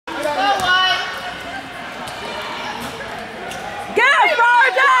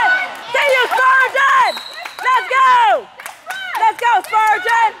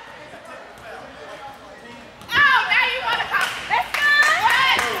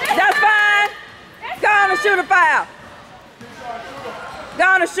shoot a foul. Go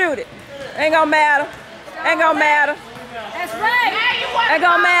on and shoot it. Ain't gonna matter. Ain't gonna matter. That's right. Ain't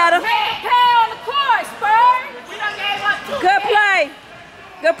gonna matter. Pound on the court, Spurs. We done gave up 2 Good play.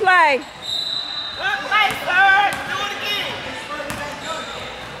 Good play. Good play, Spurs. Do it again.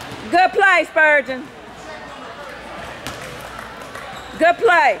 Good play, Spurgeon. Good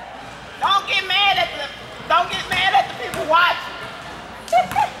play. Don't get mad at the people watching.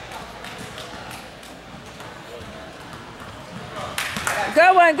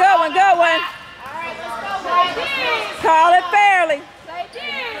 Good one, good one, good one. All right, let's go, guys. Call it fairly.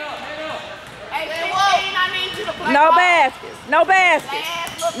 Hey, 15, I need you to play No ball. baskets. No baskets.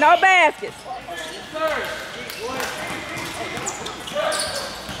 No baskets.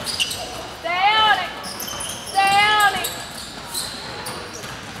 Stay on it. Stay on it.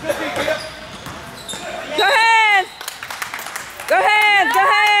 Go hands. Go hands. Go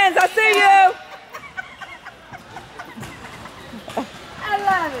hands. I see you. I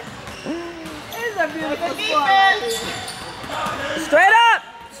love it. It's a beautiful sport. Straight up.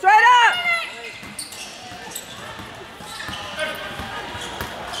 Straight up.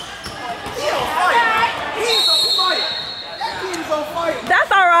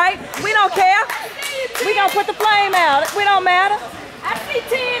 That's all right. We don't care. We gonna put the flame out. We don't matter. I see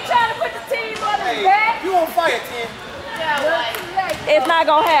Tim trying to put the team on his back. You on fire, Tim. It's not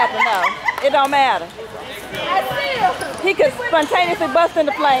gonna happen, though. It don't matter. I see him. He could spontaneously bust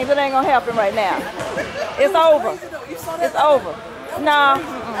into flames. It ain't gonna help him right now. It's over. It's over. No.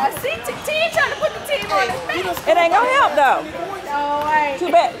 I see Tim trying to put the team on his back. It ain't gonna help, though. No, I ain't.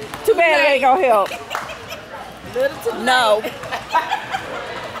 Too bad. Too bad it ain't gonna help. No.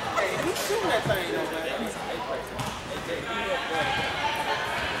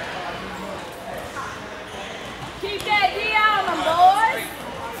 Keep that D on them, boys.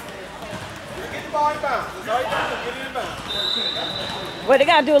 Get the ball in bounds. That's all you got to do. Get it in bounds. Well, they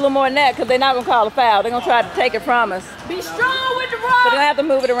gotta do a little more than that because they're not gonna call a foul. They're gonna try to take it from us. Be strong with the But they're rock. gonna have to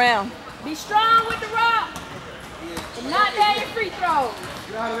move it around. Be strong with the rock. And knock down your free throws.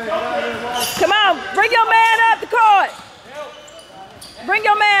 Come on, bring your man up the court. Bring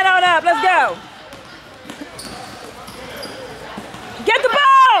your man on up. Let's go. Get the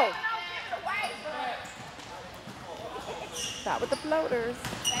ball. Stop with the floaters.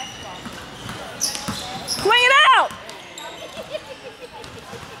 Swing it out.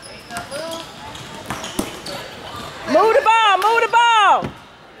 Move the ball. Move the ball.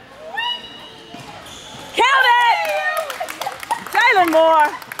 Count it. Jalen Moore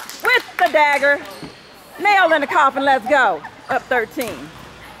with the dagger. Nailed in the coffin. Let's go. Up 13.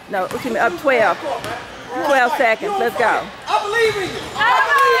 No, excuse me, up 12. 12 seconds. Let's go. I believe in you.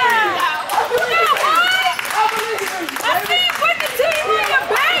 I see you put the team on your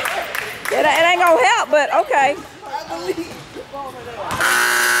back. It ain't gonna help, but okay.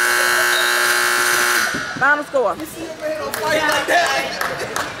 Final score. You see a man on fire like that?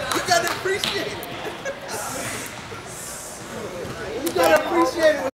 You gotta appreciate it. You gotta appreciate it.